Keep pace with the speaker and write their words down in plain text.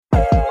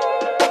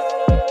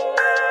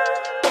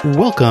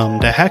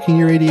Welcome to Hacking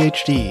Your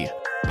ADHD,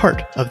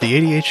 part of the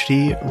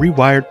ADHD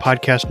Rewired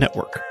Podcast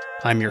Network.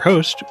 I'm your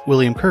host,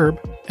 William Kerb,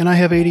 and I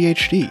have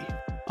ADHD.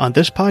 On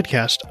this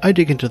podcast, I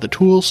dig into the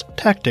tools,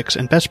 tactics,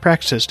 and best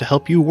practices to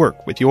help you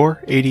work with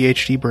your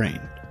ADHD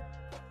brain.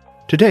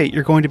 Today,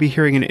 you're going to be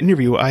hearing an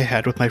interview I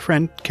had with my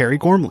friend, Carrie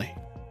Gormley.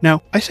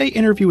 Now, I say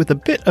interview with a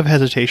bit of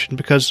hesitation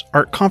because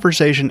our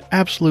conversation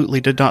absolutely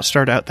did not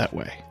start out that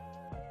way.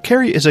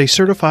 Carrie is a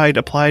certified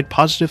applied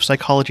positive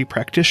psychology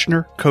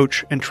practitioner,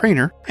 coach, and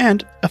trainer,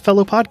 and a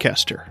fellow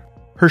podcaster.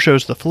 Her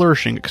show's The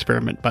Flourishing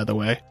Experiment, by the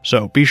way,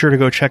 so be sure to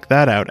go check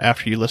that out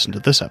after you listen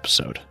to this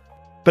episode.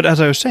 But as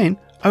I was saying,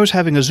 I was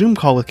having a Zoom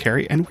call with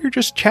Carrie, and we were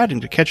just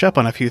chatting to catch up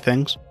on a few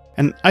things,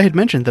 and I had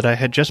mentioned that I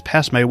had just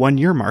passed my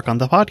 1-year mark on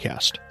the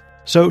podcast.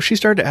 So she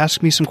started to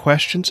ask me some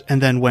questions,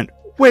 and then went,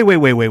 wait.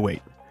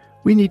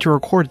 We need to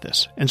record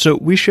this, and so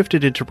we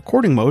shifted into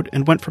recording mode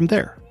and went from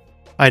there.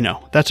 I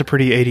know, that's a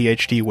pretty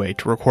ADHD way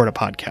to record a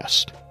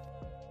podcast.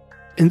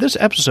 In this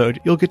episode,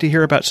 you'll get to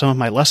hear about some of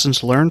my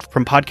lessons learned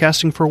from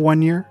podcasting for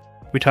 1 year.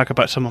 We talk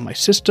about some of my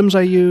systems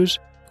I use,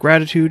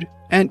 gratitude,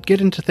 and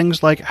get into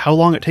things like how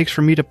long it takes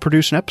for me to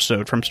produce an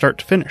episode from start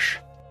to finish.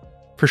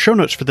 For show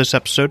notes for this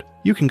episode,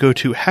 you can go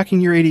to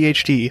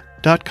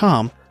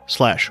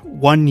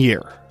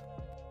hackingyyouradhd.com/1year.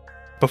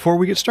 Before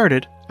we get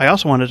started, I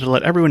also wanted to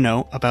let everyone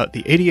know about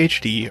the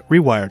ADHD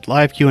Rewired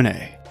Live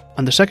Q&A.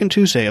 On the second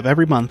Tuesday of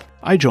every month,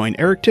 I join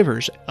Eric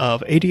Tivers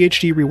of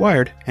ADHD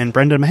Rewired and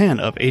Brendan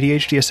Mahan of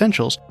ADHD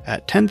Essentials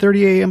at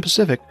 10:30 a.m.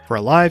 Pacific for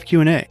a live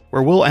Q&A,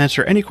 where we'll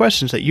answer any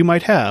questions that you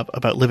might have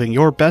about living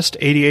your best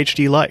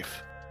ADHD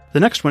life. The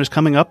next one is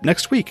coming up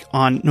next week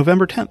on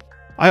November 10th.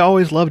 I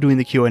always love doing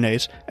the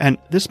Q&As, and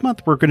this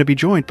month we're going to be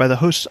joined by the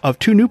hosts of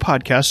 2 new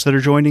podcasts that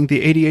are joining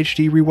the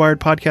ADHD Rewired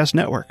Podcast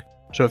Network.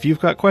 So if you've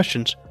got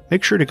questions,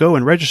 make sure to go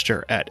and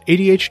register at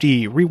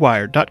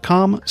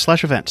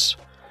adhdrewired.com/events.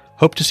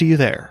 Hope to see you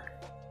there.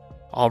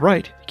 All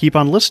right, keep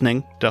on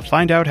listening to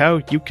find out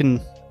how you can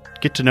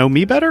get to know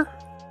me better?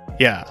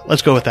 Yeah,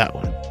 let's go with that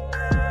one.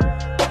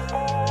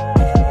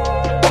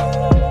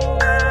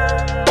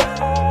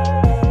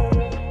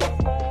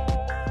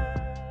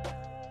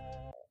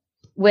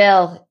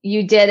 Will,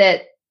 you did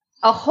it.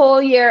 A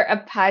whole year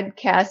of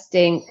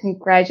podcasting.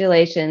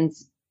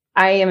 Congratulations.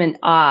 I am in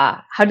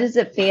awe. How does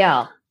it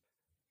feel?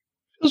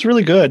 It was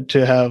really good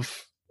to have.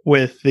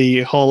 With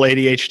the whole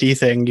ADHD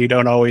thing, you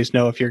don't always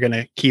know if you're going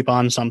to keep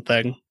on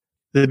something. At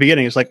the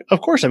beginning, it's like, of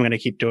course I'm going to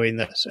keep doing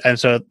this. And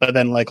so, but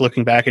then like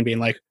looking back and being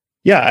like,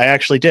 yeah, I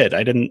actually did.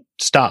 I didn't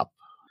stop.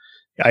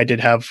 I did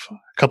have a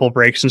couple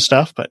breaks and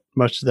stuff, but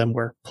most of them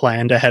were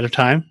planned ahead of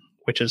time,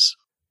 which is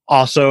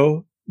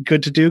also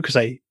good to do because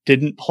I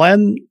didn't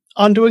plan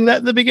on doing that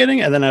in the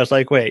beginning. And then I was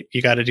like, wait,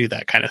 you got to do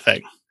that kind of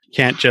thing.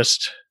 Can't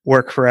just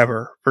work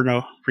forever for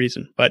no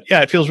reason. But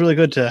yeah, it feels really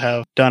good to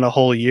have done a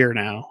whole year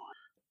now.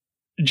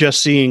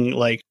 Just seeing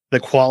like the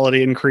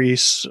quality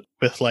increase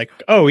with like,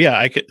 oh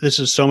yeah, this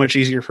is so much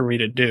easier for me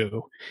to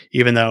do,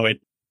 even though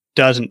it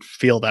doesn't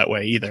feel that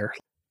way either.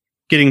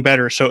 Getting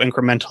better is so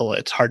incremental,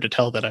 it's hard to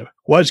tell that I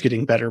was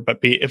getting better. But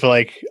if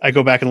like I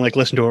go back and like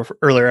listen to an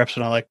earlier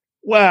episode, I'm like,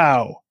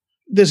 wow,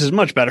 this is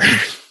much better.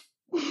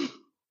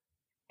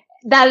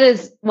 That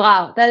is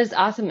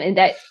awesome. And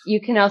that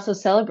you can also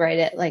celebrate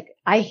it. Like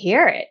I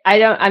hear it.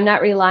 I'm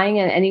not relying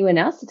on anyone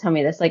else to tell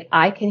me this. Like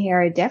I can hear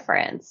a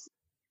difference.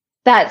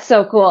 That's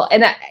so cool.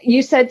 And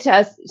you said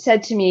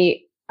to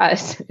me,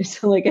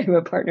 it's like I'm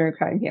a partner in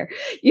crime here.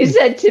 You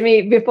said to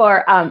me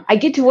before, I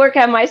get to work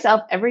on myself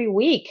every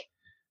week.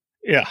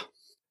 Yeah.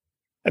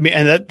 I mean,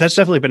 and that's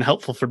definitely been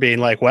helpful for being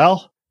like,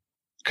 well,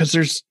 because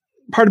there's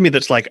part of me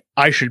that's like,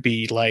 I should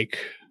be like,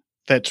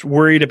 that's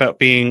worried about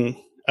being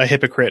a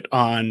hypocrite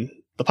on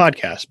the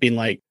podcast, being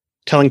like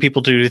telling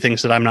people to do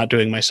things that I'm not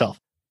doing myself.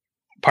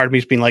 Part of me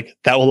is being like,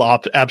 that will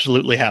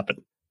absolutely happen.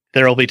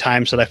 There will be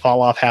times that I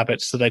fall off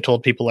habits that I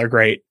told people are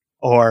great,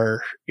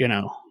 or,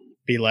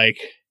 be like,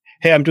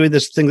 hey, I'm doing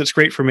this thing that's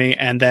great for me.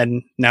 And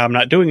then now I'm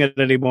not doing it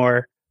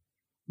anymore.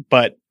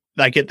 But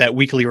I get that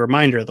weekly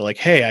reminder that like,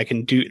 hey, I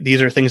can do,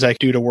 these are things I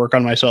do to work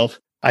on myself.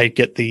 I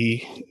get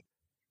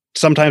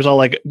sometimes I'll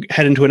like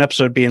head into an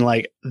episode being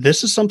like,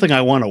 this is something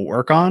I want to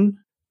work on.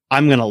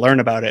 I'm going to learn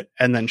about it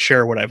and then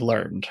share what I've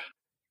learned.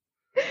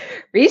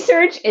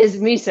 Research is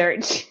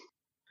research.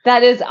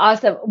 That is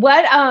awesome.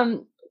 What,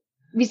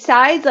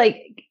 besides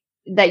like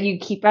that you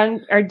keep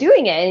on are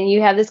doing it and you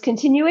have this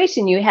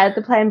continuation, you had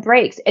the planned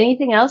breaks,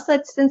 anything else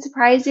that's been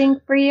surprising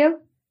for you?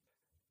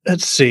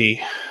 Let's see.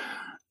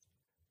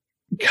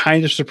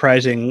 Kind of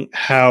surprising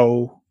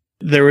how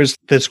there was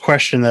this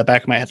question in the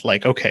back of my head,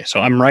 like, okay,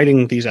 so I'm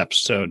writing these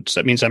episodes.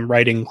 That means I'm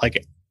writing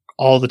like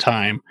all the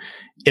time.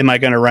 Am I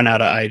going to run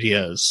out of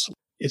ideas?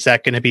 Is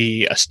that going to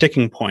be a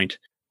sticking point?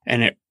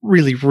 And it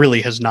really,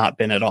 really has not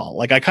been at all.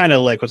 Like I kind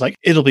of like was like,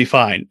 it'll be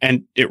fine.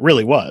 And it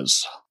really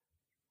was.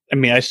 I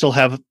mean, I still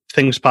have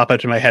things pop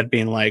out in my head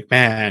being like,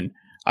 man,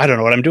 I don't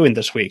know what I'm doing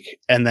this week.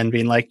 And then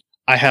being like,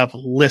 I have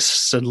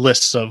lists and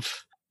lists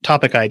of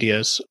topic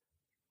ideas.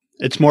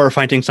 It's more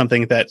finding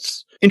something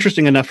that's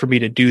interesting enough for me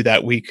to do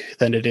that week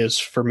than it is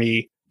for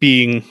me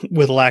being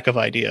with lack of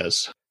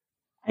ideas.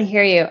 I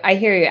hear you.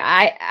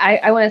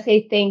 I want to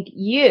say thank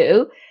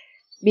you,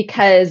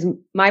 because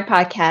my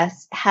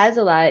podcast has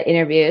a lot of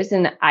interviews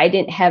and I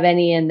didn't have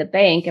any in the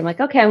bank. I'm like,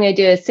 okay, I'm going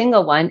to do a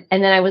single one.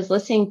 And then I was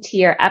listening to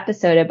your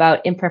episode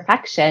about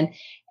imperfection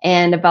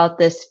and about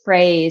this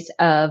phrase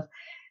of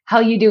how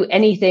you do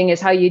anything is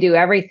how you do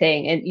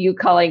everything, and you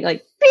calling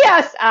like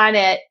BS on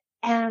it.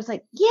 And I was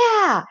like,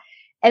 yeah.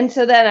 And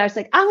so then I was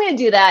like, I'm going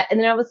to do that. And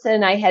then all of a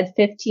sudden I had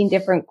 15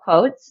 different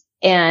quotes,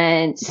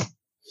 and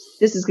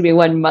this is going to be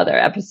one mother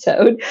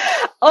episode,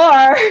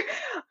 or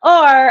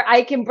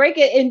I can break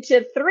it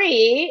into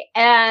 3.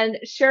 And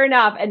sure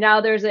enough, and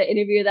now there's an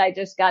interview that I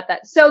just got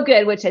that's so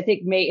good, which I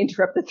think may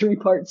interrupt the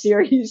 3-part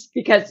series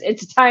because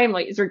it's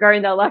timely. It's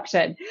regarding the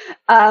election.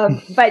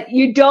 But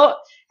you don't,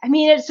 I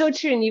mean, it's so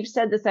true. And you've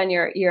said this on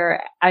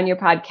your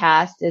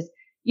podcast is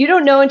you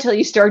don't know until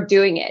you start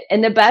doing it.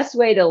 And the best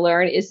way to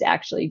learn is to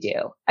actually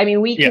do. I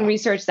mean, we can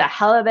research the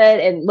hell of it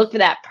and look for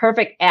that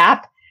perfect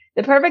app.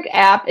 The perfect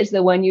app is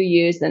the one you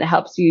use, and it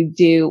helps you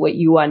do what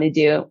you want to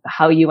do,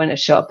 how you want to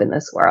show up in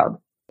this world.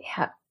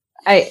 Yeah,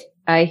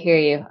 I hear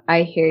you.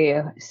 I hear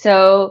you.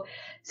 So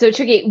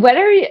Tricky. What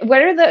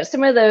are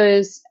some of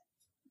those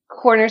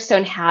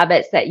cornerstone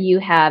habits that you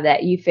have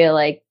that you feel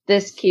like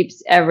this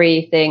keeps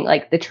everything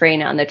like the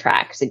train on the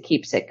tracks? It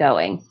keeps it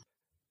going.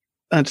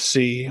 Let's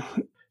see.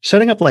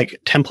 Setting up like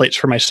templates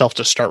for myself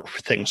to start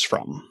things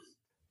from.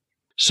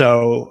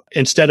 So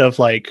instead of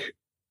like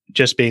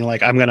just being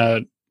like, I'm going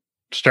to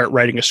start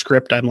writing a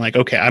script, I'm like,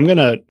 okay, I'm going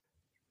to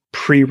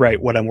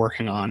pre-write what I'm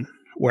working on,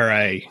 where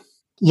I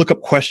look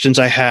up questions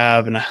I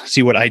have and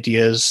see what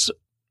ideas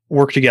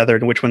work together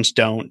and which ones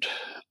don't.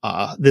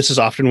 This is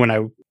often when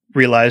I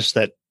realize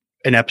that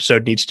an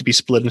episode needs to be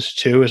split into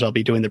 2, as I'll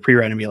be doing the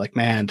pre-write and be like,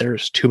 man,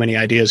 there's too many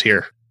ideas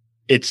here.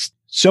 It's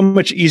so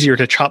much easier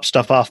to chop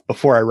stuff off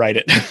before I write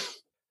it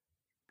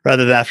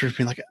rather than after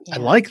being like, I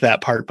like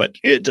that part, but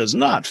it does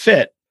not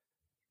fit.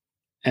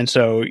 And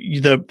so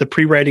the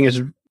pre-writing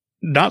is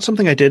not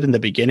something I did in the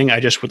beginning.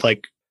 I just would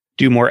like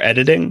do more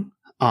editing.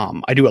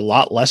 I do a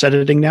lot less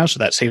editing now, so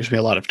that saves me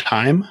a lot of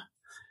time.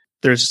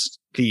 There's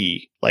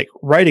the like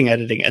writing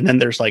editing, and then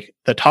there's like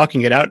the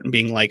talking it out and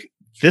being like,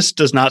 this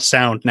does not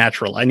sound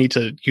natural. I need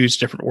to use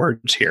different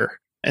words here.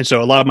 And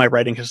so a lot of my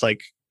writing is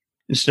like,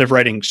 instead of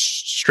writing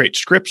straight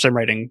scripts, I'm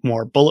writing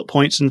more bullet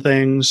points and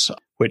things,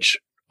 which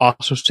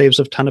also saves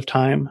a ton of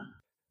time.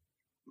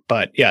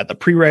 But yeah, the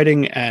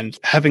pre-writing and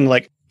having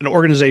like an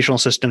organizational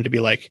system to be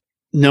like,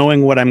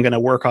 knowing what I'm going to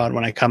work on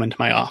when I come into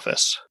my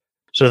office,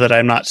 so that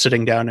I'm not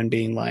sitting down and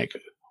being like,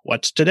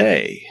 what's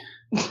today?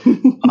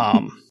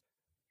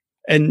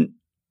 And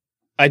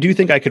I do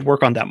think I could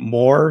work on that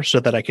more so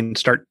that I can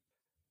start.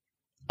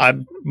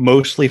 I'm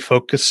mostly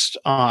focused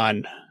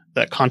on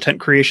the content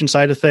creation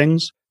side of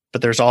things,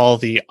 but there's all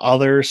the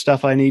other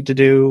stuff I need to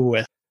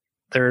do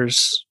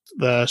there's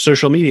the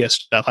social media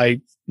stuff.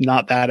 I'm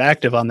not that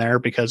active on there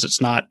because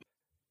I'm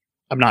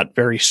not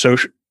very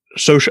social.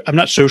 I'm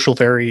not social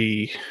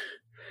very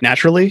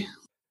naturally.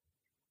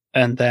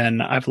 And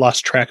then I've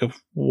lost track of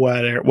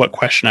what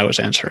question I was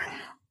answering.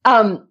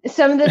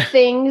 Some of the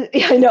things,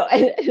 I know,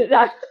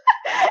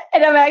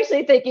 and I'm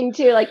actually thinking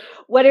too, like,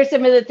 what are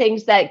some of the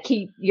things that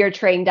keep your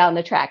train down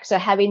the track? So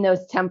having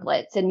those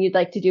templates, and you'd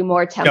like to do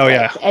more templates. Oh,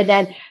 yeah. And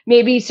then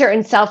maybe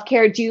certain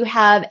self-care. Do you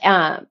have,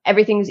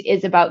 everything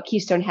is about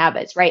keystone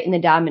habits, right? In the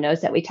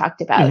dominoes that we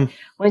talked about. Mm-hmm.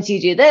 Once you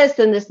do this,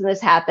 then this and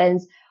this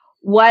happens.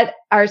 What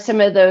are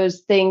some of those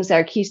things that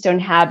are keystone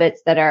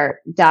habits that are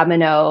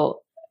domino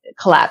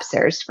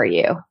collapsers for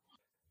you?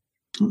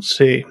 Let's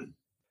see.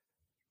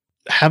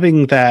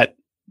 Having the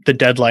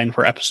deadline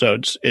for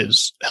episodes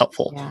is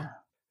helpful. Yeah.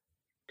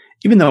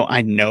 Even though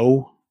I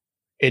know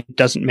it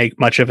doesn't make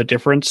much of a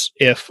difference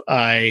if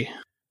I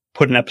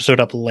put an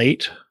episode up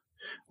late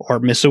or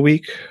miss a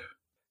week.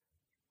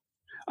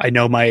 I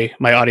know my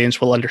audience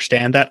will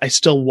understand that. I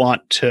still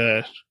want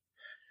to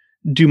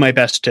do my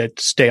best to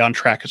stay on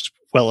track as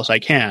well as I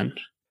can.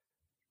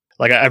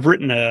 Like, I've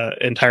written an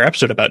entire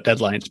episode about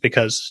deadlines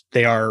because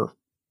they are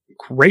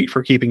great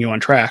for keeping you on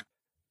track.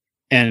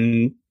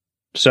 And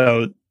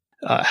so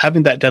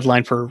having that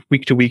deadline for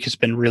week to week has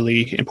been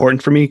really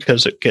important for me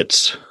because it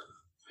gets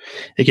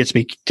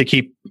me to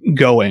keep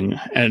going.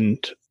 And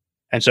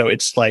so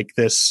it's like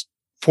this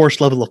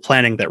forced level of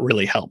planning that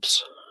really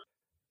helps.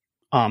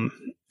 And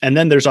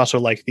then there's also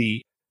like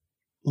the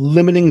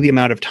limiting the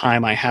amount of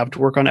time I have to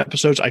work on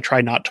episodes. I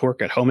try not to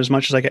work at home as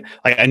much as I can.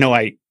 Like, I know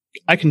I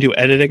can do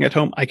editing at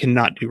home. I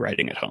cannot do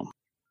writing at home.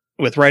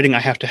 With writing, I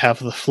have to have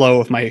the flow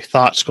of my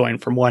thoughts going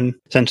from one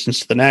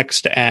sentence to the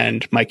next,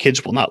 and my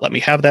kids will not let me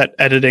have that.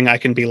 Editing, I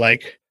can be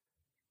like,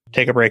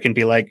 take a break and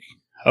be like,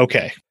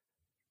 okay,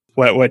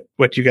 what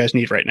do you guys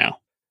need right now?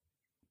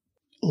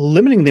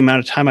 Limiting the amount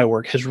of time I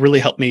work has really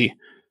helped me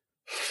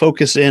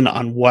focus in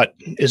on what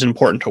is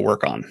important to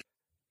work on.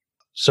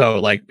 So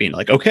like being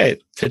like, okay,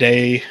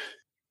 today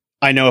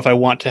I know if I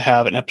want to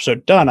have an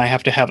episode done, I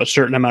have to have a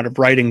certain amount of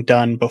writing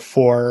done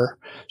before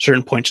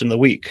certain points in the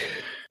week.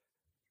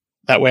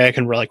 That way I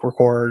can like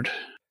record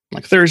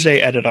like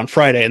Thursday, edit on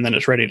Friday, and then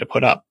it's ready to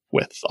put up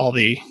with all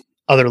the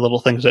other little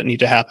things that need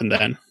to happen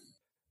then.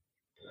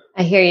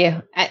 I hear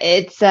you.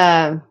 It's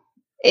kind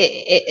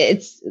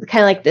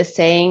of like this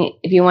saying,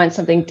 if you want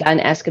something done,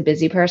 ask a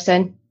busy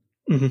person.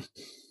 Mm-hmm.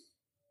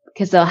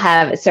 Because they'll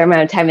have a certain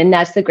amount of time. And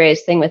that's the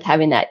greatest thing with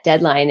having that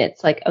deadline.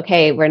 It's like,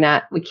 okay,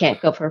 we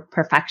can't go for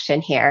perfection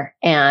here.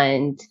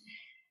 And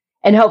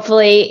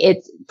hopefully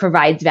it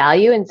provides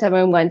value and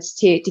someone wants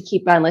to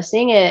keep on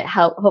listening, and it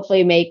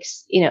hopefully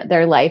makes,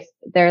 their life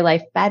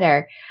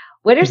better.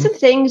 What are some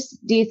things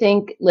do you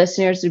think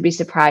listeners would be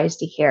surprised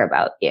to hear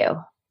about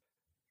you?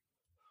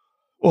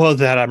 Well,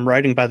 that I'm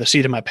writing by the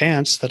seat of my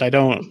pants, that I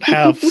don't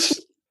have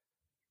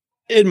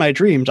in my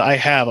dreams. I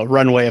have a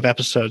runway of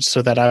episodes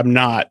so that I'm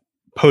not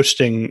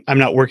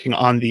working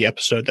on the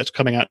episode that's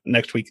coming out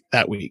next week,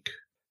 that week.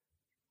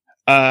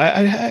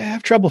 I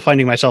have trouble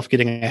finding myself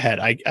getting ahead.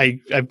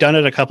 I've done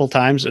it a couple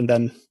times, and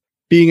then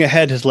being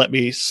ahead has let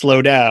me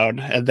slow down,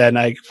 and then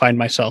I find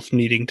myself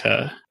needing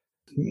to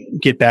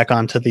get back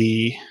onto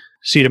the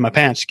seat of my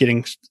pants,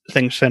 getting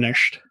things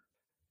finished.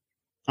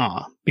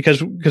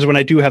 Because when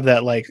I do have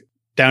that like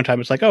downtime,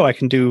 it's like, oh, I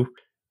can do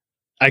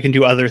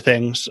other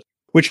things,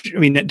 which, I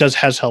mean,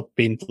 has helped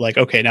being like,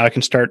 okay, now I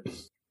can start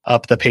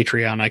up the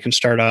Patreon. I can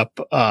start up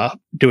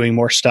doing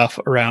more stuff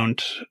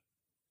around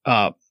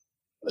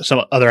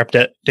some other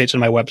updates on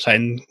my website,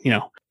 and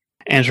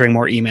answering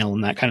more email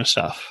and that kind of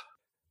stuff.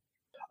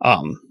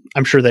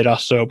 I'm sure they'd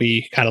also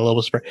be kind of a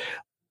little surprised.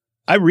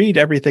 I read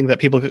everything that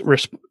people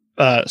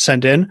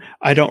send in.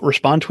 I don't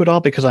respond to it all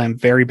because I'm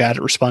very bad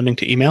at responding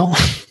to email.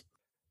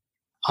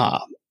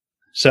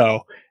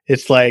 So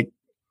it's like,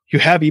 you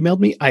have emailed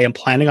me. I am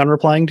planning on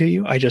replying to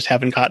you. I just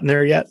haven't gotten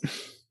there yet.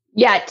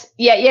 Yet.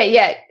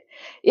 Yeah.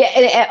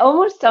 And it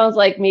almost sounds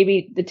like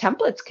maybe the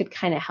templates could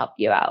kind of help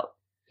you out,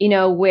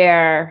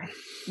 where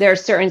there are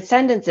certain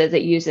sentences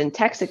that you use in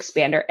Text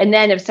Expander. And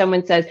then if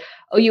someone says,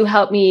 oh, you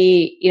helped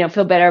me,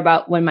 feel better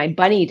about when my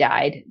bunny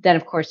died, then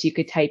of course you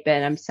could type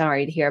in, I'm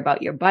sorry to hear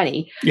about your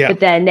bunny. Yeah.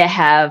 But then they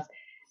have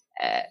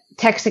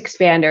text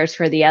expanders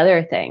for the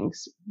other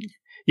things.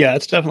 Yeah,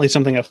 it's definitely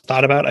something I've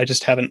thought about. I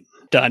just haven't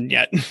done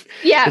yet.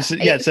 Yeah.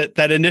 It's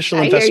that initial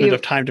investment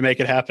of time to make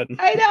it happen.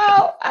 I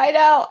know,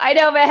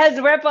 but it has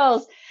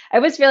ripples. I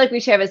always feel like we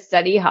should have a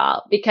study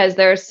hall, because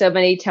there are so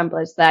many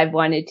templates that I've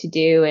wanted to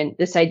do, and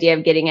this idea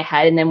of getting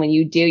ahead. And then when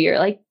you do, you're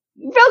like,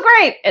 you feel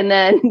great. And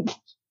then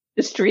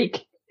the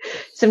streak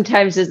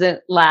sometimes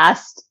doesn't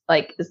last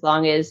like as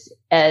long as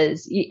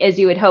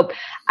you would hope.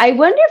 I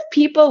wonder if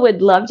people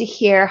would love to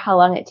hear how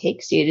long it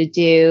takes you to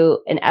do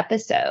an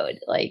episode,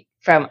 like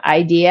from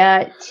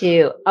idea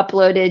to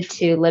uploaded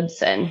to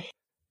Libsyn.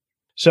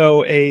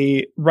 So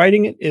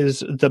writing it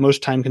is the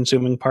most time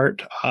consuming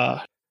part.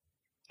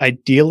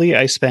 Ideally,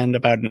 I spend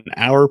about an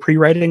hour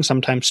pre-writing,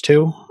 sometimes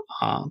two,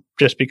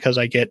 just because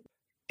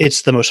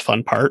it's the most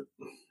fun part.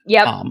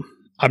 Yep.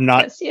 I'm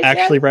not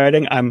actually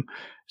writing. I'm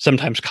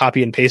sometimes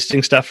copy and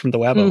pasting stuff from the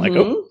web. I'm like,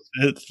 oh,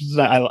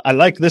 I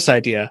like this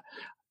idea.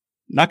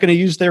 Not going to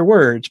use their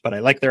words, but I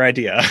like their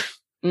idea.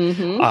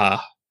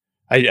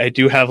 I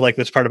do have like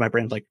this part of my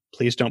brain, like,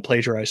 please don't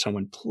plagiarize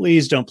someone.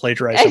 Please don't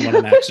plagiarize someone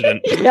on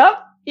accident.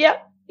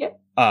 Yep.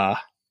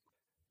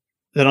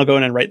 Then I'll go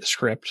in and write the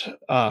script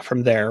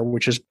from there,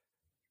 which is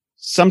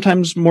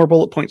sometimes more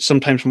bullet points,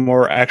 sometimes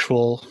more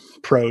actual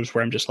prose,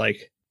 where I'm just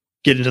like,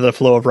 get into the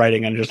flow of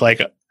writing and just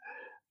like,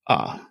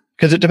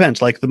 because it depends.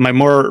 Like my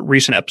more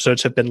recent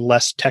episodes have been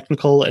less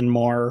technical and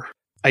more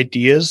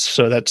ideas,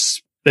 so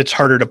it's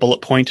harder to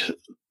bullet point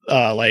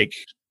like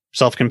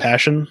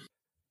self-compassion.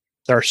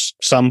 There are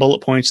some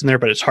bullet points in there,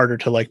 but it's harder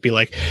to like be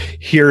like,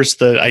 here's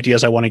the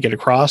ideas I want to get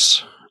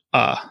across,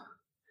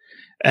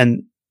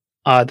 and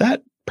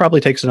that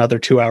probably takes another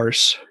 2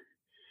 hours,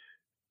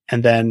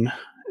 and then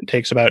it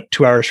takes about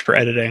 2 hours for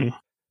editing.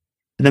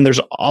 And then there's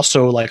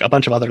also like a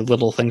bunch of other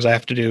little things I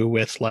have to do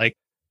with like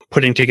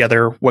putting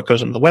together what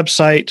goes on the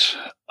website,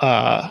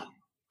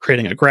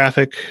 creating a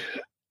graphic,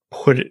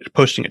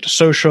 posting it to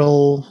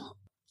social,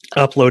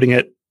 uploading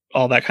it,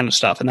 all that kind of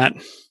stuff.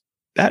 And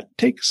that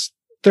takes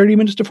 30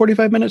 minutes to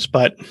 45 minutes,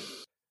 but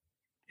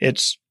I'm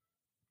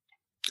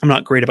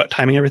not great about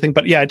timing everything,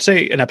 but yeah, I'd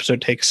say an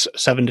episode takes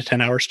 7 to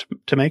 10 hours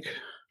to make.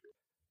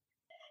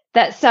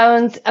 That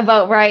sounds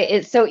about right.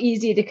 It's so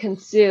easy to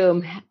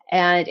consume,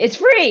 and it's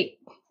free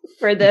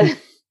for the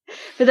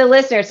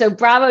listener. So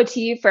bravo to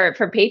you for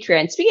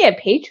Patreon. Speaking of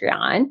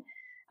Patreon,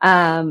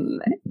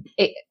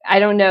 I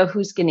don't know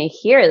who's going to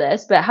hear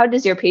this, but how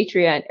does your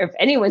Patreon, or if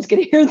anyone's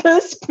going to hear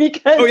this,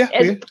 because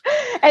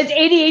as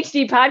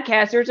ADHD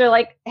podcasters are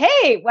like,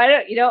 hey, why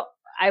don't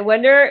I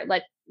wonder,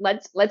 like,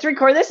 let's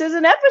record this as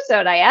an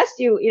episode. I asked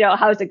you,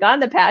 how's it gone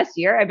the past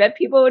year? I bet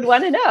people would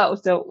want to know.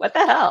 So what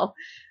the hell?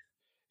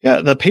 Yeah,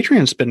 the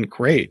Patreon's been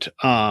great.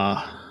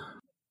 Not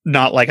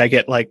like I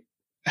get like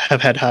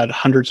have had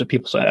hundreds of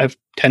people. So I have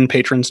 10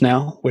 patrons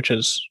now, which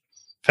is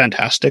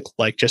fantastic.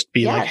 Like just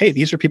be like, hey,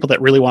 these are people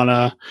that really want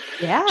to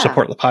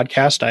support the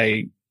podcast.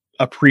 I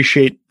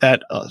appreciate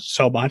that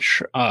so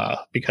much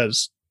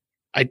because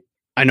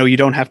I know you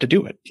don't have to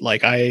do it.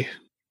 Like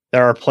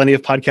There are plenty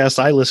of podcasts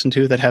I listen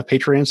to that have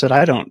Patreons that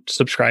I don't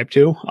subscribe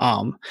to.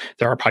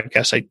 There are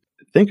podcasts I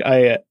think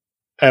I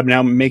am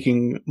now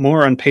making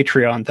more on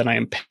Patreon than I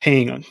am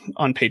paying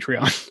on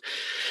Patreon.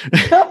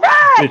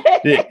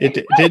 Right.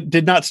 it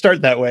did not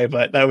start that way,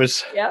 but that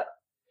was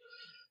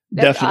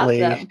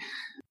definitely awesome.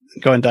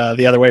 Going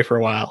the other way for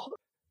a while.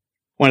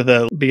 One of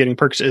the beginning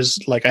perks is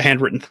like a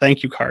handwritten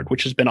thank you card,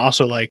 which has been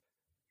also like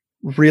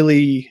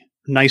really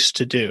nice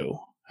to do.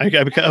 I'm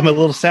a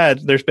little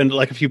sad. There's been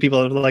like a few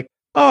people that are like,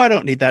 oh, I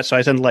don't need that. So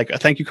I send like a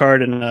thank you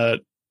card and a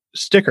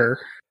sticker.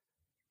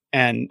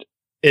 And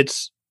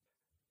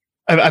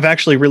I've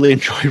actually really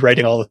enjoyed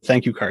writing all the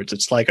thank you cards.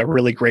 It's like a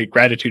really great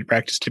gratitude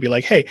practice to be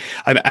like, hey,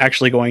 I'm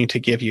actually going to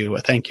give you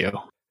a thank you.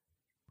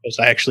 Because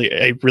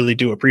I really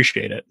do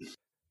appreciate it.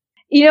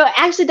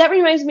 Actually, that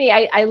reminds me,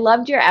 I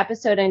loved your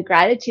episode on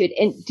gratitude.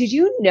 And did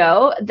you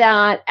know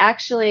that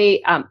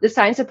actually the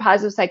science of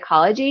positive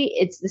psychology,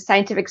 it's the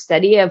scientific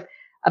study of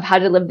how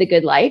to live the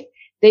good life.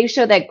 They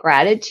show that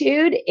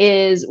gratitude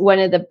is one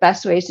of the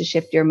best ways to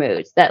shift your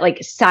moods, that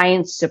like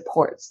science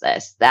supports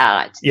this,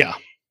 that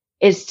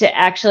is to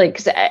actually,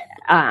 because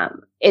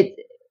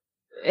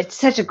it's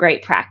such a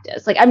great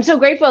practice. Like, I'm so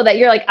grateful that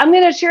you're like, I'm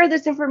going to share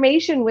this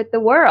information with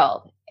the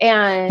world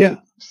and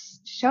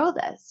show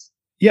this.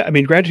 Yeah. I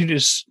mean, gratitude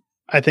is,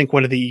 I think,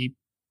 one of the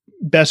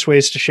best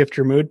ways to shift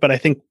your mood. But I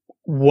think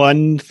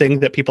one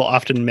thing that people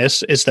often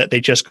miss is that they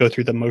just go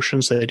through the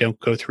motions, that they don't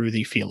go through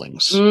the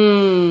feelings.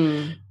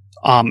 And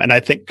I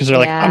think because they're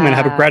like, I'm going to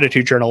have a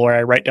gratitude journal where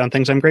I write down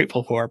things I'm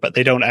grateful for, but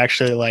they don't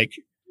actually like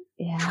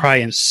try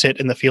and sit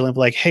in the feeling of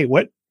like, hey,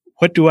 what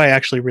do I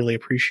actually really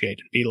appreciate?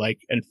 And be like,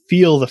 and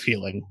feel the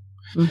feeling.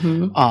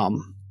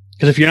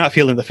 Because if you're not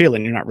feeling the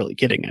feeling, you're not really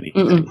getting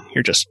anything.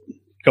 You're just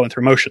going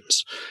through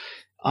motions,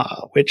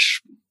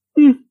 which,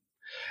 you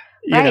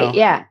know,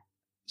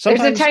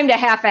 there's a time to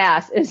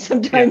half-ass and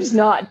sometimes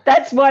not.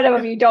 That's one of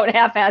them. You don't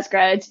half-ass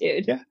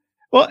gratitude. Yeah.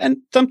 Well, and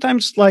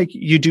sometimes like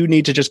you do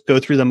need to just go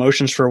through the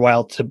motions for a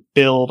while to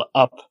build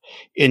up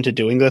into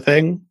doing the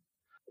thing.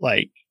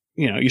 Like,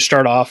 you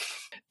start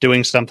off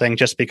doing something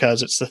just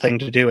because it's the thing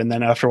to do. And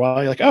then after a while,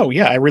 you're like, oh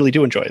yeah, I really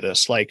do enjoy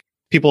this. Like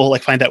people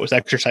like find that with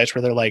exercise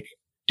where they're like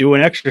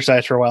doing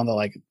exercise for a while and they're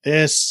like,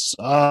 this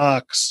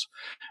sucks.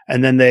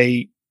 And then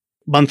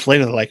months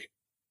later, they're like,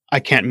 I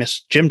can't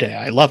miss gym day.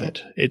 I love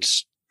it. It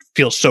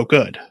feels so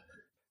good.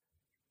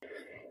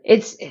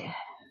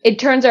 It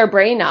turns our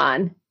brain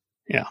on.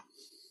 Yeah.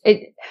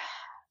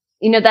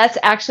 That's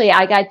actually,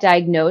 I got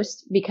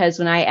diagnosed because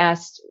when I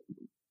asked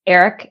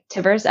Eric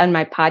Tivers on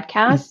my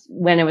podcast,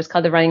 when it was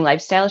called the Running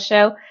Lifestyle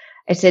Show,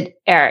 I said,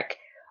 Eric,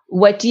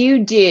 what do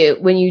you do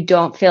when you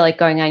don't feel like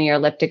going on your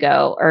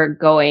elliptigo or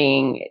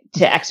going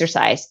to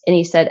exercise? And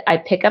he said, I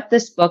pick up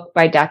this book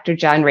by Dr.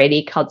 John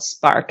Ratey called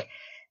Spark.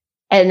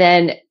 And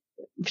then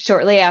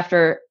shortly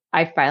after,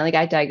 I finally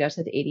got diagnosed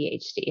with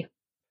ADHD.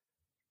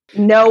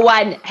 No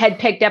one had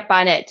picked up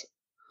on it.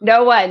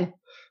 No one.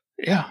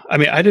 Yeah. I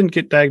mean, I didn't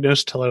get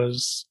diagnosed till I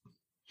was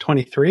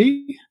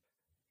 23.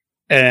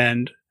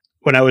 And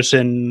when I was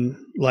in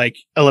like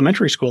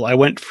elementary school, I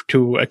went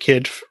to a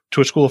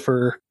school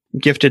for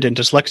gifted and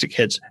dyslexic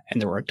kids.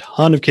 And there were a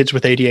ton of kids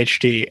with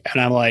ADHD.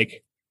 And I'm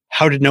like,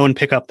 how did no one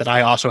pick up that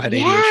I also had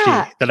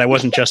ADHD, that I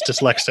wasn't just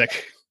dyslexic?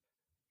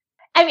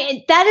 I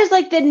mean, that is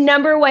like the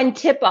number one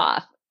tip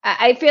off.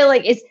 I feel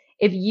like if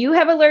you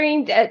have a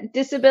learning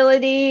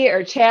disability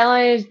or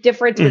challenge,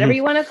 difference, whatever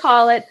you want to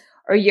call it,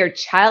 or your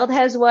child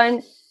has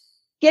one,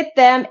 get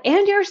them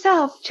and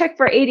yourself check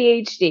for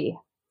ADHD.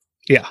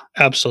 Yeah,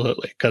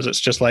 absolutely. Because it's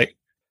just like,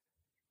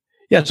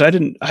 so I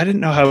didn't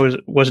know how I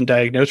wasn't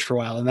diagnosed for a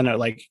while. And then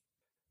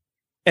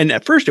and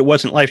at first it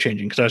wasn't life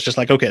changing because I was just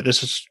like, okay,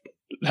 this is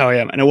how I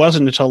am. And it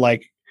wasn't until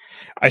like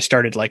I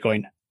started like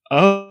going,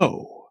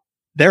 oh,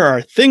 there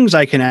are things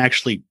I can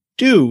actually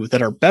do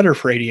that are better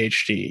for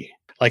ADHD.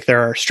 Like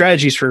there are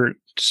strategies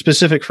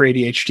specific for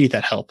ADHD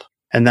that help.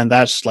 And then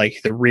that's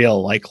like the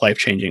real like life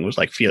changing was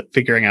like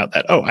figuring out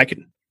that, oh, I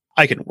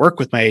can work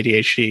with my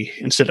ADHD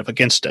instead of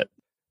against it.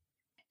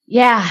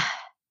 Yeah.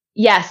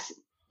 Yes.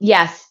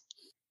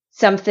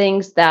 Some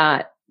things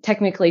that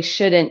technically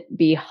shouldn't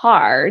be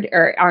hard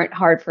or aren't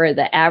hard for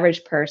the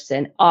average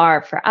person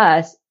are for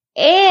us.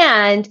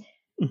 And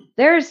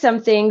there's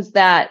some things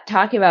that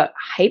talking about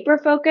hyper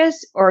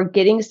focus or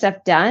getting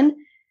stuff done.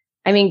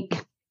 I mean,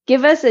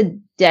 give us a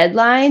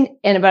deadline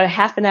and about a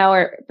half an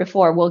hour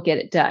before we'll get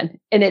it done.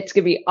 And it's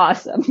going to be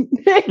awesome.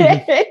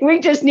 We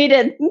just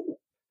needed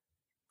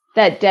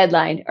that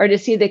deadline or to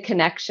see the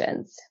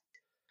connections.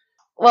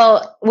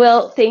 Well,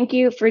 Will, thank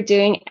you for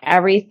doing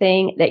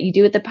everything that you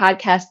do with the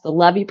podcast, the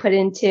love you put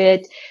into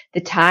it,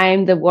 the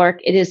time, the work.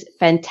 It is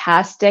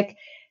fantastic.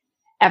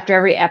 After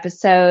every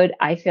episode,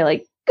 I feel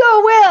like,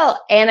 go Will!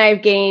 And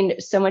I've gained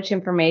so much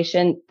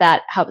information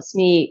that helps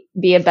me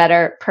be a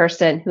better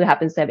person who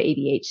happens to have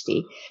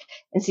ADHD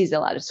and sees a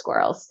lot of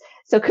squirrels.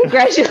 So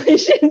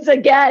congratulations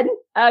again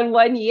on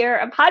 1 year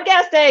of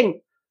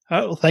podcasting.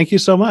 Oh, well, thank you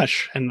so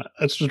much. And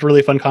it's just a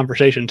really fun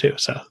conversation too.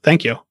 So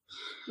thank you.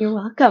 You're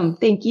welcome.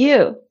 Thank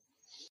you.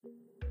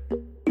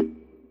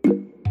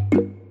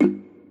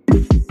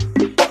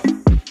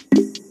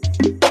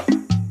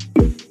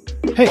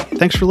 Hey,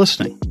 thanks for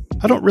listening.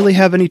 I don't really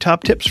have any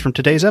top tips from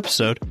today's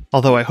episode,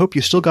 although I hope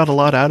you still got a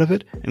lot out of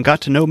it and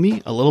got to know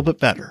me a little bit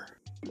better.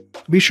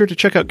 Be sure to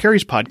check out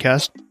Carrie's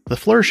podcast, The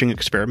Flourishing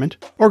Experiment,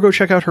 or go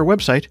check out her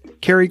website,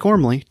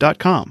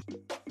 carriegormley.com.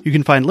 You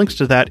can find links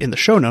to that in the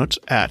show notes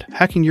at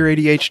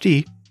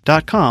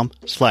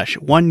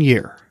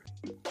hackingyyouradhd.com/1year.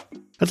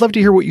 I'd love to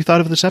hear what you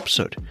thought of this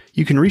episode.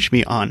 You can reach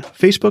me on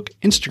Facebook,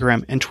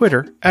 Instagram, and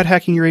Twitter at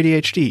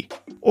hackingyyouradhd,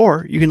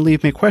 or you can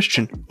leave me a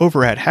question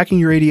over at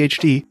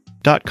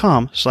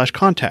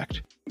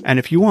hackingyyouradhd.com/contact. And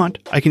if you want,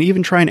 I can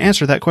even try and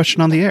answer that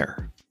question on the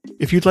air.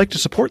 If you'd like to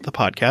support the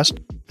podcast,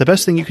 the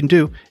best thing you can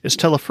do is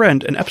tell a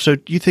friend an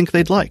episode you think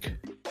they'd like.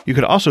 You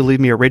could also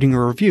leave me a rating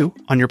or review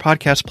on your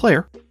podcast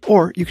player,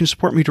 or you can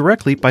support me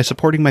directly by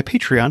supporting my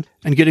Patreon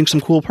and getting some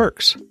cool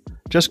perks.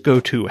 Just go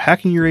to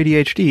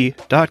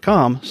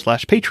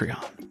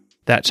hackingyyouradhd.com/Patreon.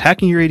 That's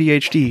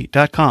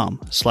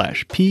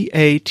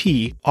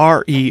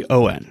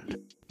hackingyyouradhd.com/PATREON.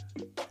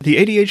 The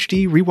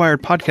ADHD Rewired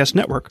Podcast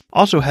Network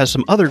also has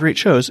some other great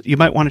shows you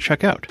might want to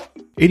check out.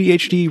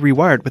 ADHD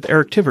Rewired with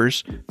Eric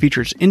Tivers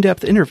features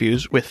in-depth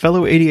interviews with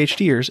fellow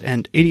ADHDers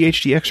and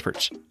ADHD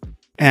experts.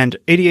 And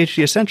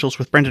ADHD Essentials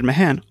with Brendan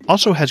Mahan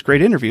also has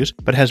great interviews,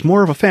 but has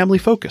more of a family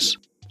focus.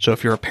 So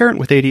if you're a parent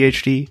with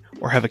ADHD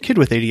or have a kid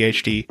with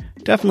ADHD,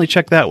 definitely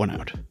check that one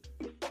out.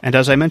 And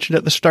as I mentioned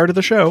at the start of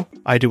the show,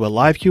 I do a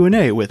live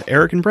Q&A with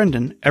Eric and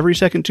Brendan every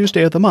second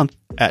Tuesday of the month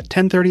at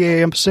 10:30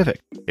 a.m. Pacific.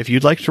 If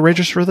you'd like to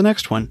register for the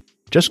next one,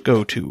 just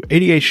go to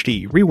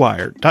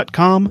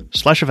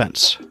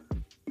adhdrewired.com/events.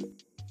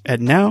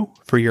 And now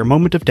for your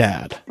moment of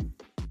dad.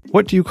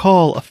 What do you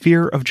call a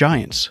fear of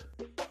giants?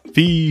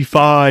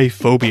 Fee-fi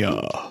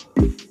phobia.